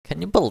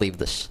Can you believe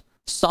this?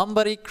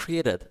 Somebody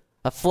created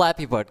a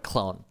Flappy Bird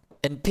clone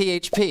in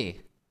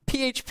PHP.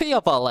 PHP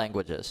of all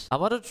languages. I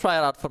wanted to try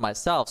it out for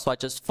myself, so I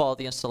just followed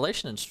the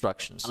installation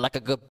instructions like a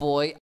good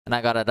boy, and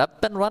I got it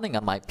up and running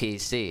on my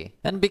PC.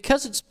 And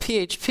because it's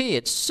PHP,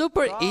 it's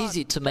super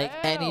easy to make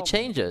any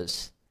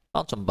changes.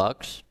 Found some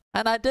bugs.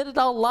 And I did it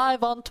all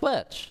live on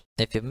Twitch.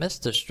 If you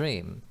missed the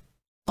stream,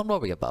 don't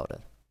worry about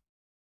it.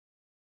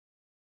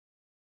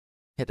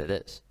 Here it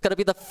is. It's gonna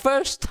be the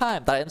first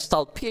time that I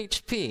installed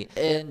PHP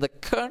in the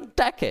current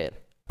decade.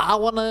 I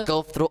want to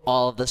go through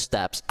all of the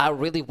steps. I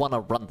really want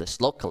to run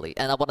this locally,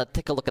 and I want to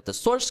take a look at the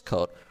source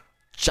code,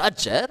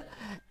 judge it,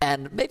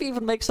 and maybe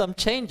even make some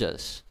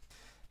changes.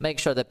 Make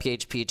sure the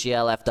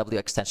php-glfw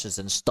extension is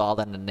installed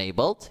and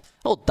enabled.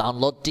 Oh,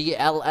 download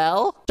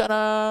DLL.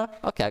 Ta-da!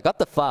 Okay, I got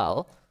the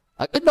file.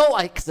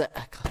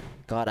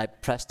 God, I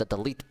pressed the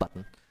delete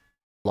button.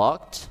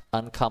 Locked,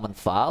 uncommon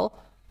file.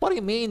 What do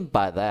you mean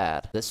by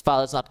that? This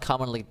file is not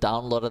commonly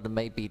downloaded and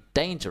may be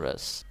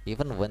dangerous.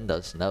 Even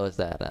Windows knows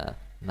that,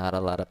 not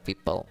a lot of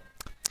people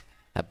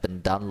have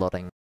been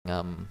downloading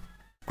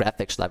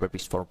graphics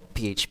libraries for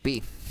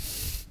PHP.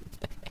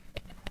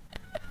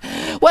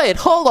 Wait,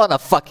 hold on a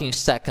fucking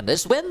second.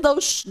 Is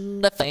Windows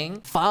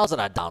sniffing files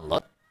that I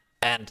download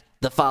and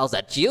the files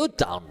that you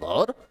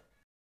download?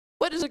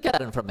 Where does it get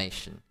that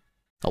information?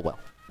 Oh well,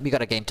 we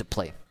got a game to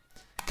play.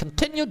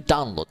 Continue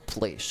download,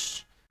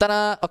 please.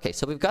 Ta-da! Okay,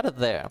 so we've got it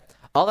there.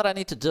 All that I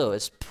need to do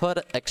is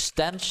put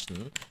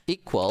extension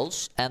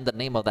equals and the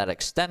name of that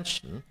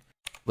extension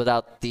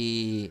without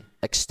the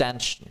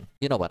extension.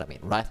 You know what I mean,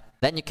 right?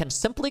 Then you can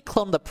simply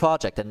clone the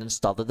project and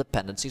install the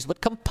dependencies with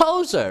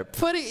Composer.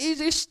 Pretty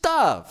easy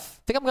stuff.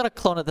 I think I'm gonna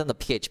clone it in the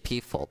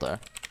PHP folder.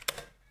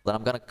 Then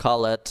I'm gonna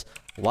call it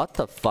what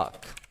the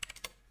fuck.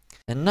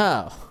 And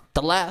now,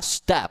 the last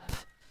step.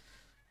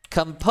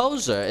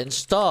 Composer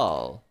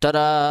install.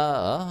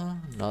 Ta-da!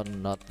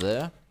 Not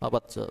there. How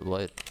about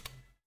wait?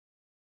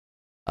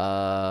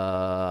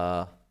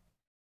 Oh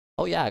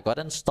yeah, I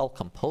gotta install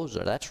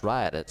Composer. That's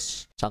right,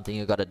 it's something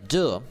you gotta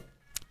do.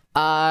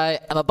 I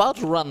am about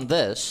to run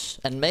this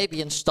and maybe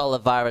install a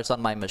virus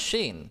on my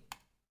machine.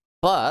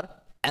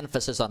 But,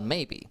 emphasis on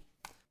maybe.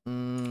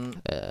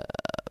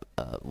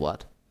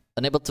 What?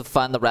 Unable to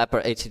find the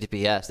wrapper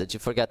HTTPS. Did you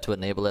forget to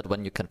enable it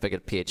when you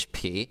configured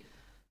PHP?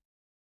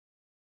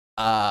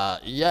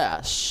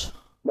 Yes.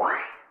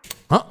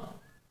 Huh?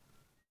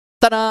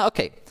 Ta-da!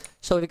 Okay,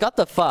 so we got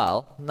the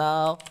file.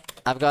 Now,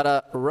 I've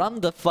gotta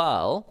run the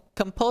file.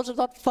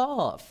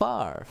 Composer.far.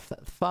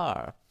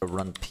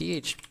 Run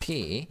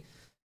PHP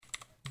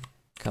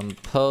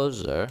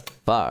composer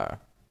var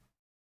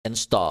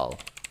install.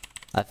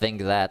 I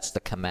think that's the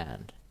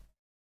command.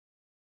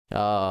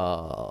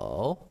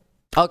 Oh.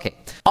 Okay.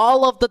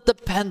 All of the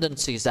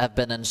dependencies have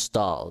been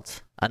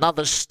installed.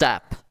 Another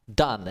step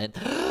done. And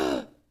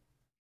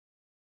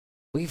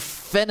we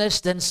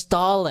finished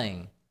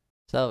installing.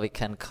 So we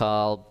can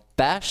call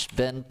bash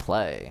bin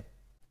play.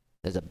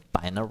 There's a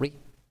binary.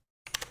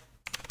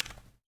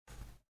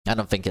 I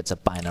don't think it's a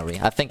binary.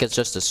 I think it's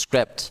just a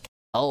script.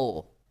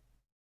 Oh.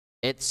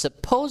 It's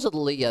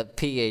supposedly a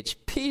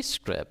PHP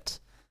script.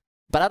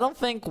 But I don't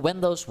think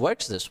Windows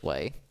works this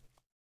way.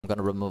 I'm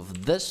gonna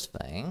remove this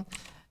thing.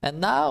 And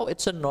now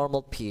it's a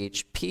normal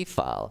PHP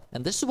file.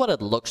 And this is what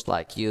it looks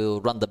like. You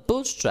run the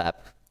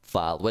bootstrap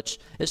file, which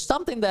is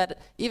something that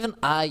even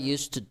I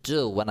used to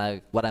do when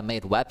I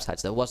made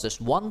websites. There was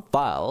this one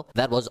file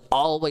that was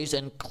always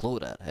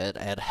included.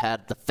 It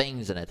had the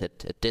things in it.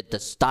 It did the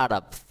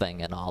startup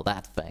thing and all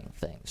that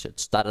things. It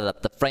started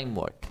up the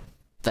framework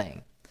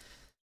thing.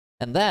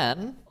 And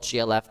then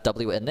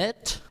glfw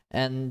init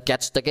and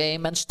gets the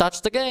game and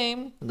starts the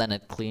game. And then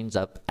it cleans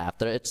up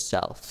after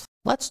itself.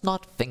 Let's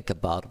not think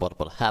about what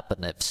would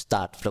happen if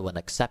start threw an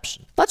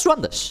exception. Let's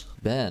run this.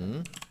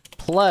 Bin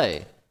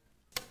play.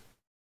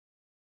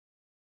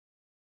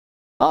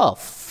 Oh,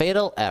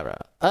 fatal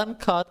error.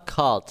 Uncaught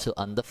call to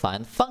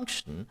undefined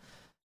function.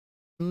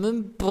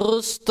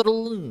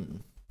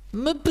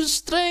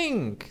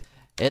 String.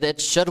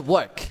 It should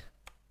work.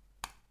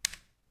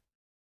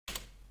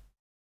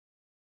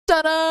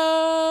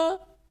 Ta-da!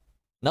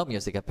 No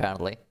music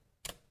apparently.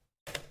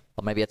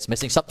 Or maybe it's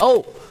missing some.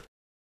 Oh!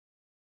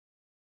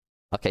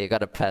 Okay, you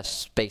gotta press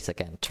space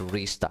again to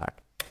restart.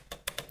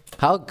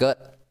 How good?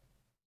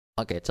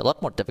 Okay, it's a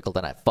lot more difficult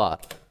than I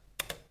thought.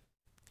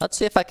 Let's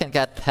see if I can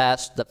get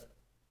past the...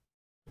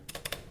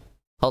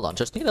 Hold on,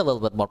 just need a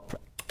little bit more...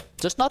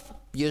 Just not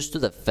used to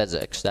the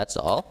physics, that's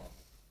all.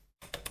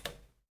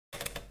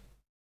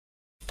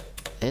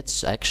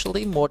 It's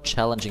actually more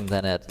challenging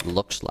than it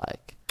looks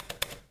like.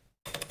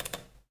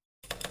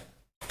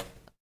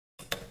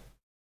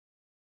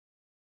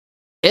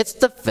 It's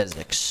the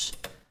physics.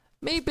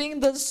 Me being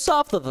the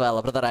software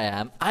developer that I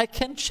am, I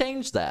can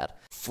change that.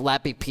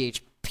 Flappy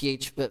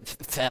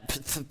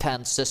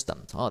pan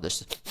system. Oh,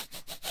 this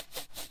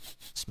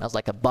smells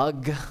like a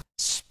bug.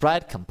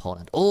 Sprite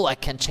component. Oh, I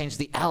can change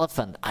the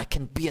elephant. I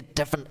can be a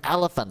different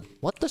elephant.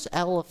 What does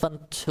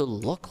elephant to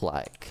look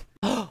like?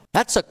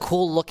 That's a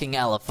cool looking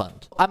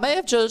elephant. I may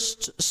have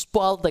just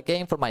spoiled the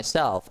game for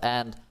myself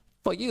and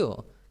for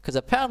you. Because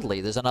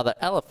apparently there's another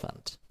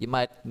elephant. You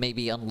might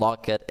maybe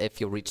unlock it if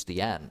you reach the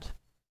end.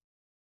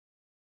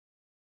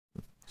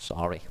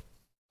 Sorry.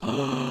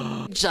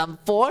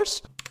 Jump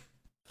force?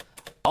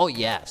 Oh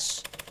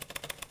yes.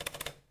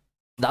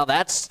 Now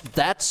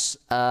that's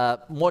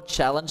more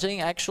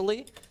challenging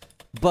actually.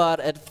 But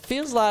it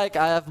feels like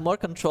I have more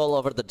control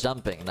over the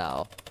jumping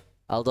now.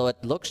 Although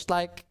it looks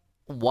like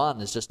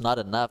one is just not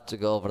enough to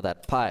go over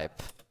that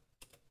pipe.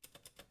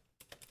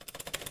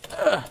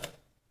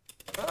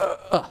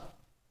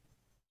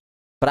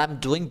 But I'm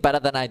doing better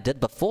than I did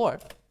before.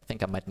 I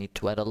think I might need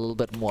to add a little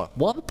bit more.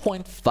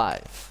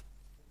 1.5.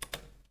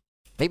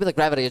 Maybe the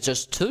gravity is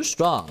just too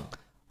strong.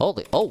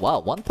 Holy, oh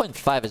wow,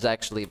 1.5 is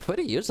actually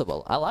pretty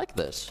usable. I like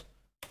this.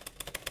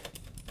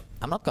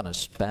 I'm not gonna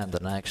spend the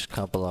next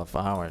couple of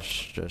hours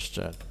just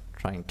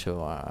trying to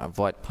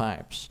avoid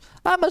pipes.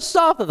 I'm a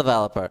software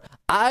developer.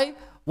 I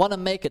want to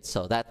make it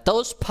so that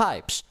those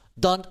pipes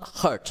don't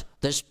hurt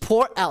this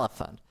poor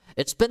elephant.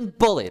 It's been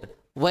bullied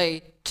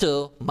way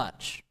too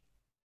much.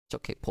 It's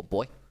okay, poor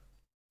boy.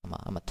 I'm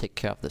gonna take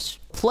care of this.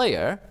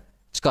 Player,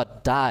 it's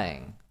got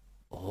dying.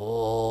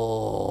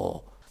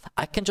 Oh,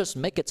 I can just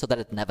make it so that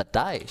it never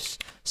dies.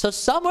 So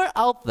somewhere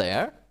out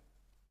there,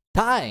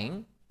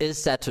 dying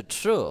is set to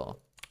true.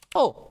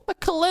 Oh, a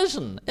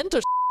collision.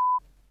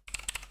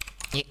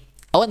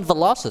 Oh, and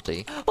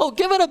velocity. Oh,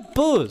 give it a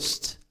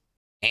boost.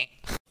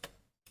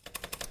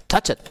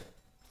 Touch it.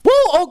 Woo!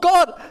 Oh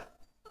God.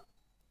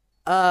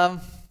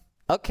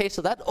 Okay,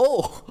 so that.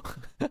 Oh.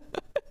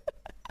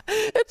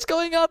 It's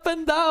going up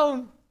and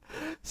down.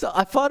 So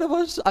I thought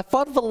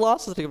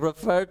velocity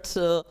referred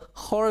to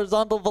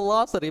horizontal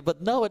velocity,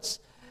 but no, it's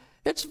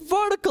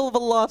vertical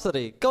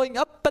velocity going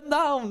up and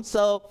down.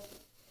 So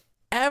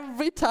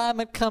every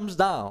time it comes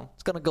down,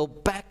 it's gonna go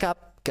back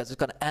up because it's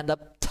gonna end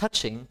up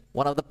touching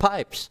one of the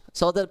pipes.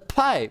 So the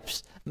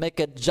pipes make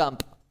it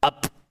jump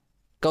up,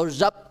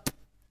 goes up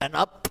and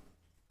up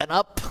and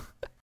up.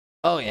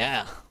 Oh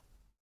yeah.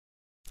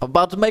 I'm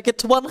about to make it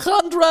to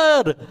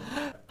 100!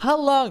 How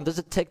long does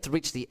it take to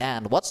reach the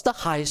end? What's the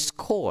high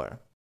score?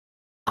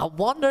 I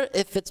wonder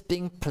if it's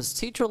being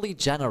procedurally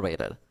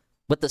generated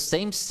with the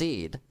same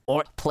seed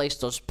or place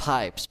those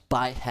pipes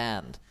by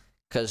hand.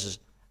 Because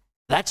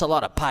that's a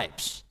lot of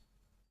pipes.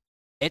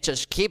 It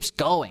just keeps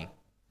going.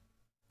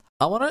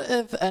 I wonder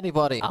if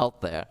anybody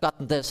out there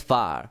gotten this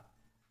far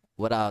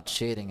without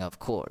cheating, of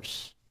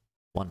course.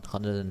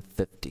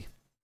 150.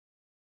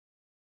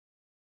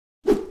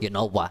 You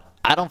know what?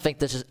 I don't think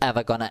this is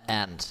ever gonna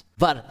end.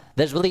 But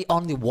there's really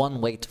only one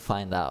way to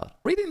find out.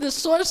 Reading the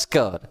source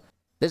code.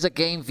 There's a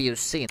game view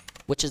scene,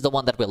 which is the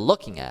one that we're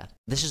looking at.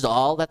 This is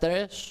all that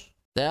there is.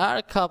 There are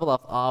a couple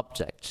of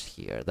objects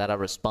here that are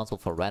responsible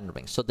for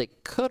rendering. So they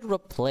could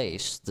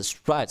replace the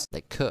sprites.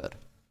 They could.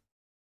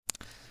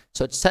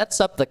 So it sets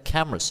up the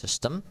camera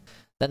system.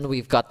 Then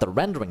we've got the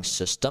rendering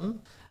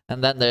system.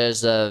 And then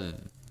there's the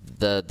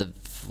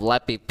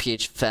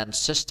flappy-php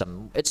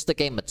system. It's the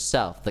game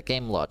itself, the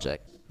game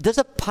logic. There's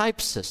a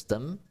pipe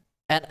system,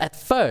 and at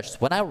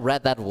first, when I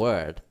read that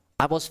word,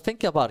 I was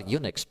thinking about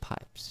Unix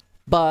pipes.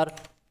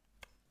 But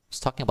it's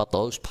talking about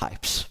those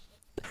pipes.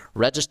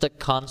 Register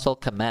console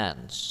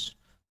commands.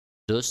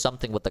 Do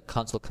something with the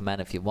console command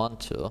if you want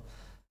to.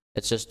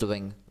 It's just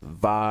doing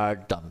var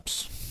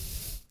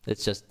dumps.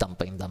 It's just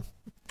dumping them.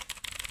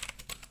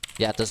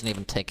 Yeah, it doesn't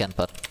even take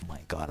input. Oh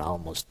my god,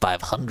 almost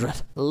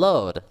 500.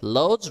 Load.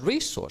 Loads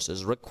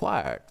resources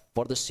required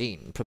for the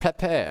scene.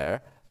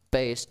 Prepare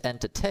base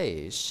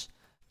entities.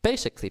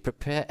 Basically,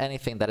 prepare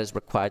anything that is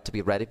required to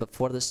be ready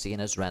before the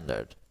scene is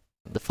rendered.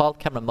 Default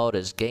camera mode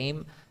is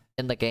game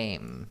in the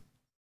game.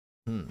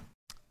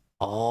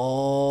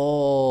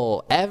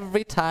 Oh,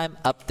 every time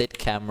update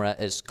camera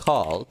is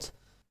called,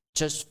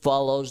 just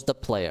follows the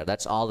player.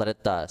 That's all that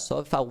it does. So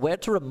if I were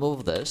to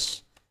remove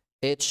this,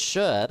 it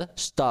should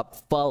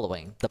stop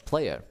following the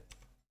player.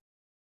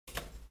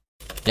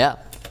 Yeah,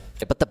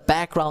 but the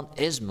background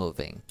is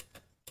moving.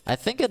 I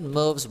think it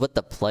moves with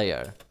the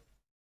player,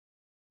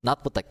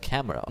 not with the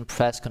camera.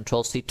 Press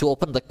Ctrl-C to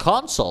open the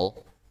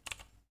console.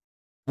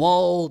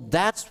 Whoa,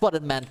 that's what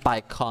it meant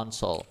by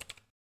console.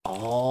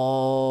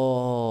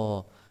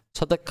 Oh,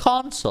 so the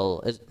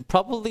console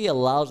probably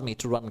allows me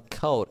to run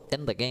code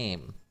in the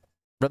game.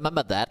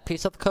 Remember that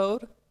piece of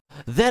code?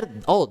 There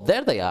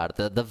they are,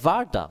 the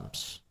var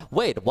dumps.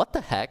 Wait, what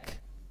the heck?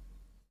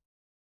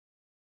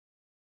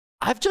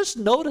 I've just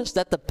noticed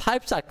that the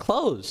pipes are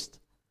closed.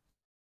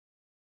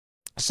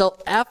 So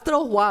after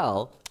a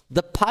while,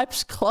 the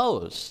pipes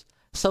close.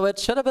 So it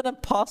should have been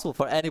impossible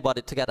for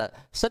anybody to get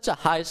such a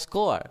high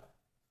score.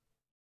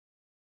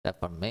 Except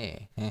for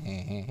me.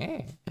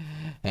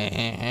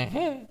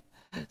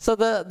 So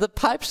the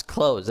pipes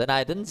closed and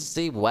I didn't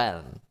see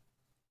when.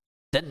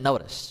 Didn't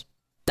notice.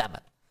 Damn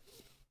it.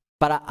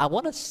 But I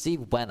want to see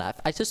when.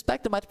 I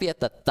suspect it might be at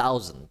the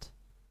 1000.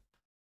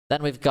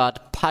 Then we've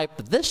got pipe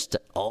this.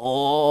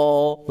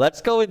 Oh,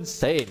 let's go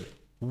insane.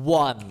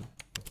 1.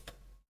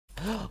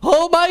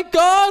 Oh my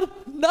god!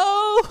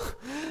 No!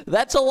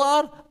 That's a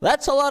lot.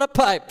 That's a lot of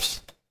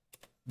pipes.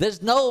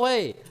 There's no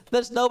way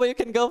There's no way you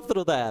can go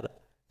through that.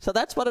 So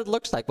that's what it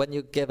looks like when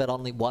you give it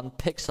only 1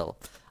 pixel.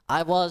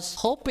 I was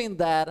hoping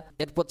that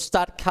it would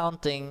start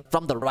counting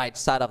from the right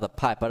side of the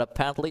pipe, but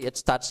apparently it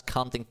starts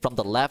counting from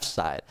the left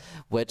side,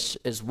 which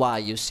is why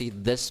you see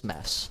this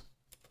mess.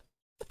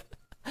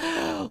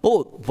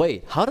 Oh,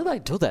 wait, how did I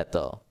do that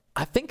though?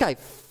 I think I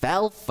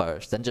fell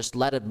first and just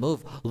let it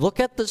move. Look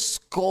at the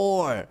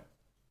score.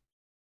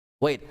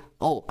 Wait,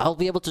 oh, I'll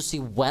be able to see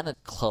when it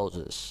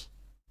closes.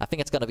 I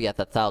think it's gonna be at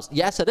the 1,000.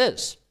 Yes, it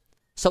is.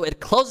 So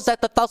it closes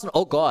at the 1,000.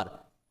 Oh god,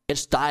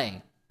 it's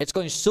dying. It's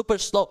going super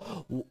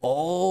slow.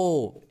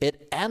 Oh,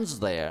 it ends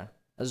there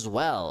as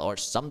well, or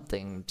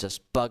something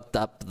just bugged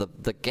up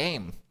the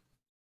game.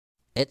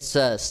 It's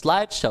a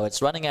slideshow.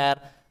 It's running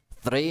at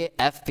 3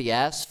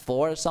 FPS,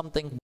 4 or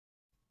something.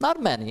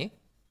 Not many.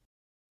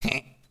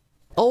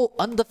 Oh,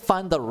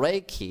 undefined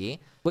array key.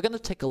 We're gonna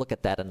take a look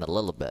at that in a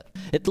little bit.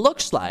 It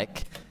looks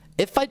like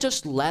if I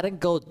just let it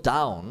go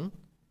down,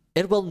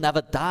 it will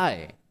never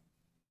die.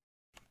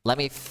 Let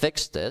me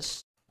fix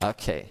this.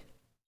 Okay.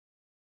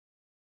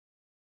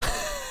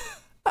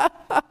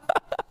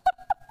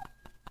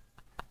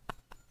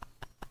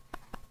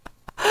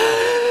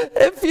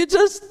 If you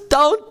just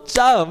don't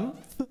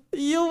jump,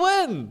 you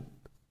win.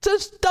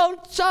 Just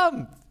don't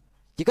jump.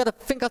 You gotta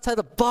think outside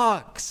the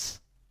box.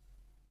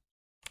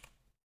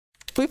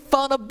 We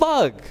found a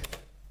bug.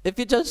 If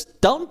you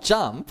just don't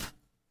jump,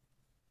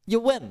 you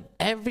win.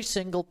 Every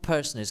single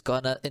person is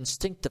gonna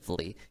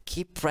instinctively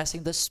keep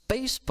pressing the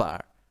space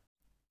bar,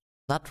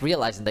 not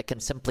realizing they can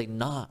simply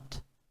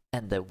not,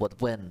 and they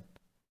would win.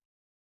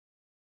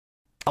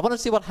 I want to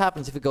see what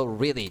happens if you go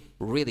really,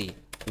 really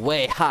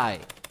way high.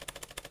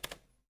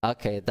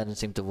 Okay, it doesn't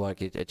seem to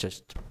work. It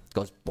just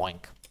goes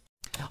boink.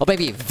 Or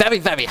maybe very,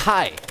 very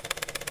high.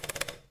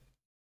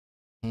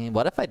 And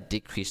what if I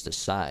decrease the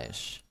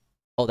size?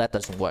 Oh, that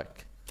doesn't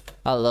work.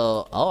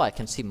 Hello. Oh, I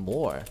can see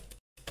more.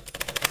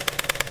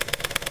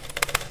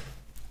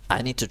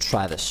 I need to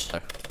try this.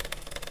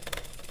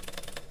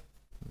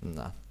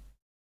 No.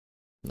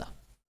 No.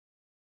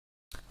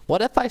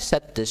 What if I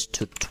set this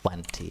to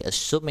 20,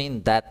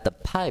 assuming that the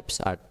pipes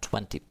are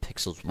 20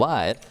 pixels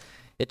wide?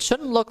 It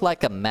shouldn't look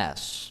like a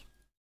mess.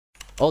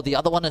 Oh, the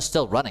other one is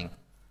still running.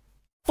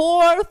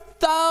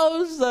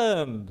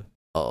 4,000!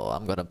 Oh,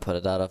 I'm gonna put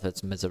it out of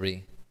its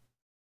misery.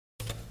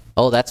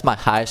 Oh, that's my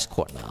high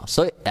score now.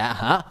 So,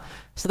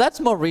 so that's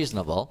more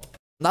reasonable.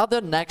 Now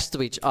they're next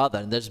to each other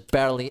and there's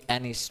barely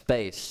any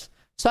space.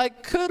 So I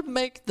could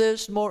make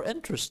this more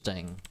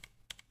interesting.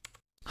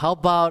 How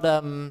about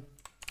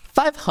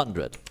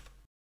 500?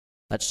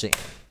 Let's see.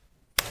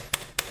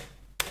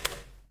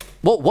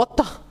 Whoa, what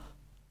the?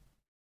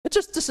 It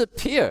just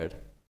disappeared.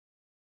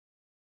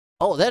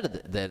 Oh, there.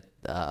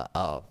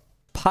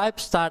 Pipe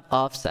start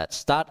offset.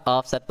 Start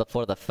offset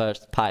before the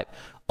first pipe.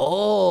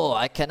 Oh,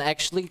 I can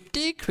actually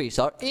decrease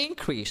or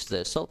increase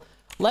this. So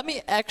let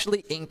me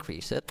actually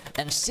increase it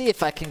and see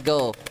if I can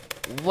go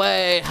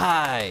way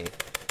high.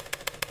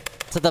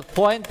 To the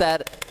point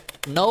that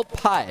no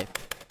pipe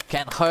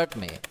can hurt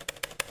me.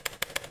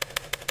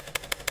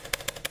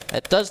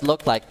 It does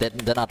look like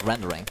they're not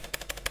rendering.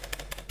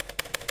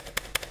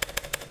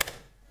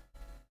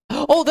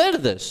 Oh, there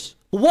it is.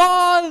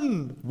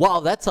 1!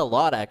 Wow, that's a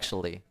lot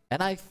actually.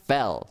 And I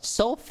fell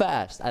so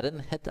fast I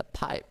didn't hit the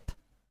pipe.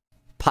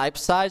 Pipe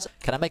size,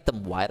 can I make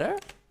them wider?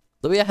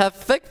 Do we have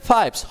thick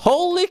pipes?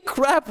 Holy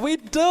crap, we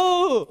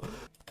do!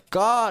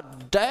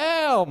 God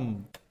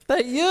damn!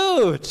 They're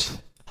huge!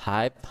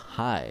 Pipe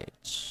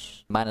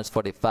heights. Minus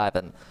 45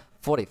 and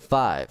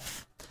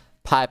 45.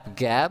 Pipe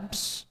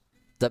gaps.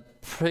 The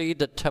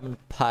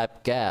predetermined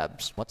pipe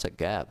gaps. What's a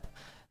gap?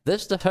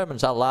 This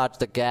determines how large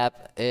the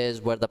gap is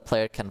where the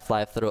player can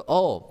fly through.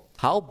 Oh,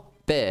 how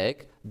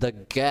big the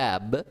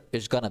gap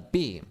is gonna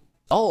be.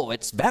 Oh,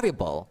 it's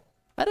variable.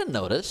 I didn't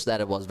notice that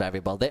it was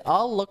variable. They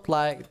all look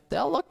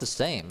the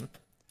same.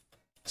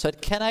 So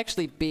it can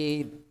actually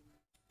be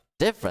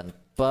different,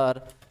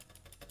 but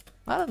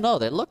I don't know,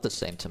 they look the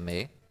same to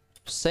me.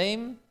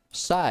 Same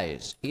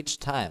size each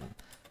time.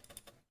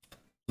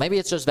 Maybe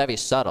it's just very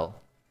subtle.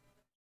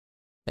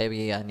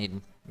 Maybe I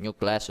need new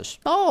glasses.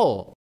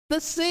 Oh, the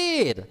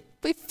seed!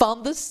 We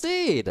found the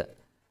seed!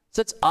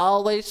 So it's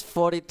always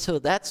 42,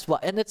 that's why,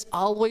 and it's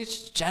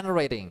always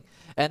generating.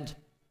 And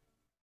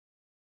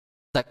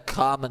the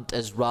comment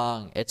is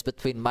wrong. It's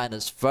between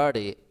minus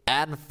 30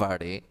 and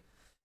 30.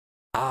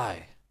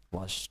 I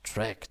was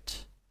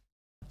tricked.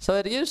 So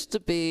it used to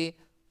be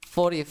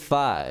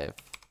 45.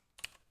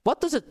 What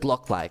does it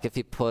look like if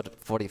you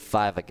put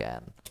 45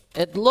 again?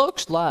 It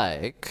looks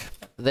like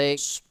they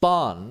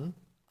spawn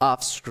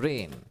off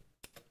screen.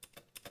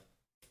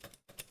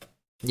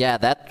 Yeah,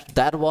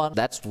 that one,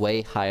 that's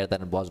way higher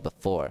than it was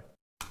before.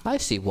 I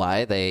see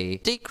why they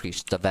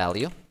decreased the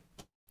value.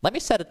 Let me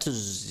set it to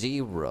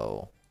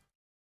 0.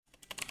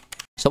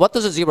 So what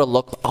does a 0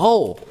 look like?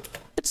 Oh,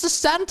 it's the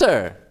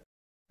center.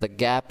 The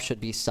gap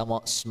should be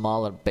somewhat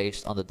smaller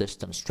based on the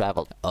distance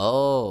traveled.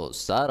 Oh,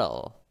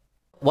 subtle.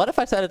 What if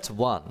I set it to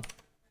 1?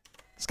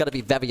 It's gotta be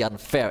very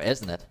unfair,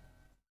 isn't it?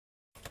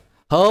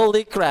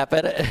 Holy crap,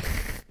 it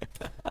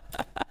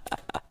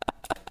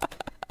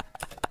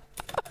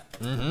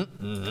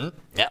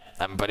Yep,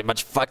 I'm pretty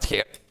much fucked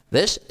here.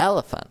 This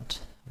elephant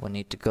will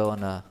need to go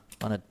on a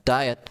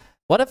diet.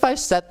 What if I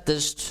set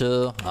this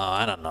to, oh,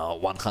 I don't know,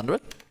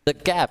 100? The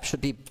gap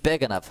should be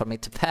big enough for me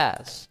to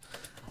pass.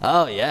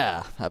 Oh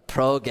yeah, a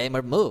pro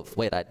gamer move.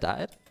 Wait, I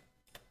died?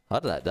 How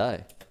did I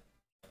die?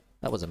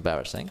 That was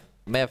embarrassing.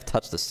 May have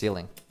touched the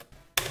ceiling.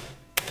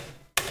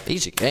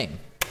 Easy game.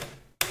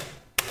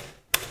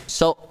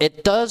 So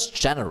it does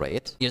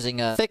generate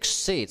using a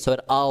fixed seed, so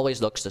it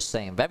always looks the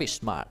same. Very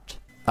smart.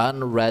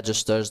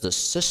 Unregisters the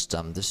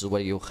system. This is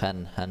where you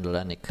can handle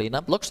any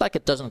cleanup. Looks like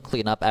it doesn't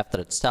clean up after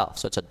itself,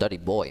 so it's a dirty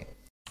boy.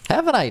 I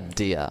have an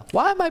idea.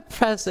 Why am I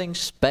pressing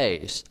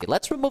space?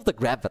 Let's remove the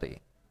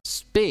gravity.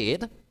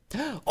 Speed.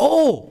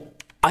 Oh!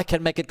 I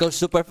can make it go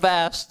super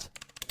fast.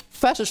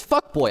 Fast as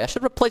fuck, boy. I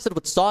should replace it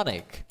with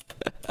Sonic.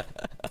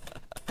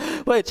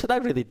 Wait, should I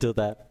really do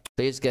that?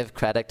 Please give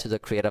credit to the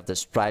creator of the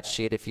sprite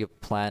sheet if you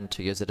plan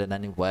to use it in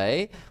any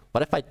way.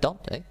 What if I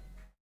don't, eh?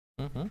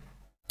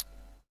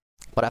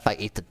 What if I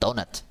eat the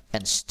donut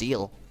and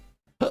steal?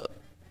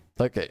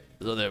 Okay,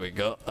 so there we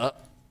go.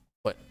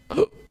 Wait.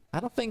 I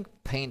don't think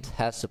Paint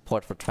has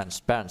support for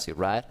transparency,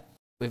 right?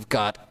 We've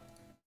got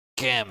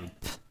GIMP.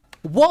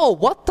 Whoa,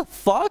 what the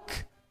fuck?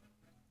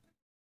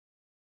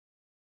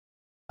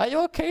 Are you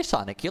okay,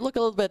 Sonic? You look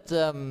a little bit,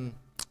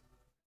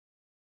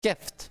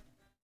 gift.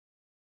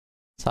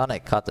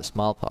 Sonic caught the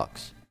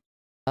smallpox.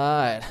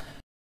 Alright.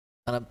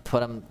 I'm gonna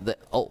put him the—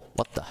 oh,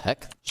 what the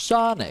heck?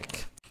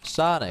 Sonic.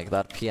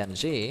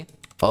 Sonic.png.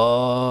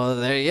 Oh,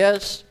 there he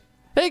is.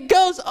 It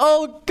goes!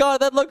 Oh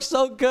god, that looks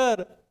so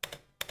good!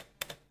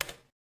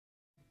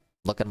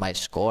 Look at my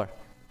score.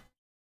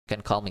 You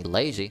can call me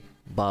lazy,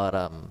 but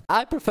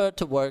I prefer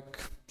to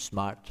work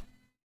smart,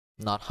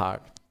 not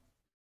hard.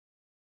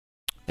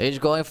 He's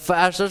going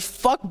fast as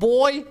fuck,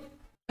 boy!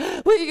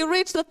 We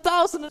reached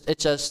 1,000! It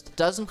just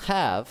doesn't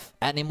have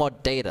any more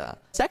data.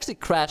 It's actually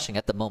crashing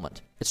at the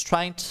moment. It's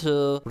trying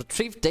to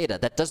retrieve data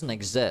that doesn't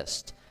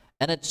exist.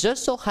 And it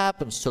just so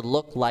happens to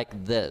look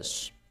like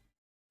this.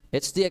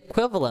 It's the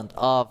equivalent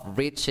of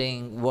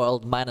reaching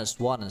world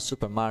 -1 in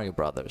Super Mario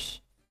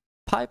Brothers.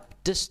 Pipe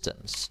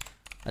distance.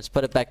 Let's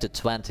put it back to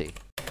 20.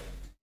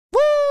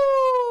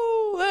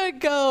 Woo! There it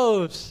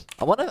goes!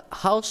 I wonder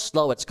how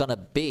slow it's gonna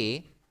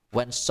be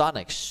when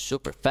Sonic's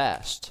super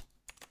fast.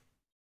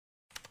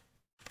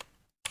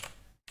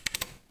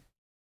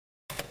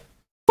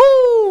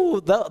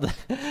 Woo!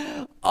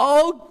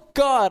 Oh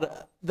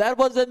god! That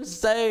was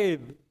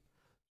insane!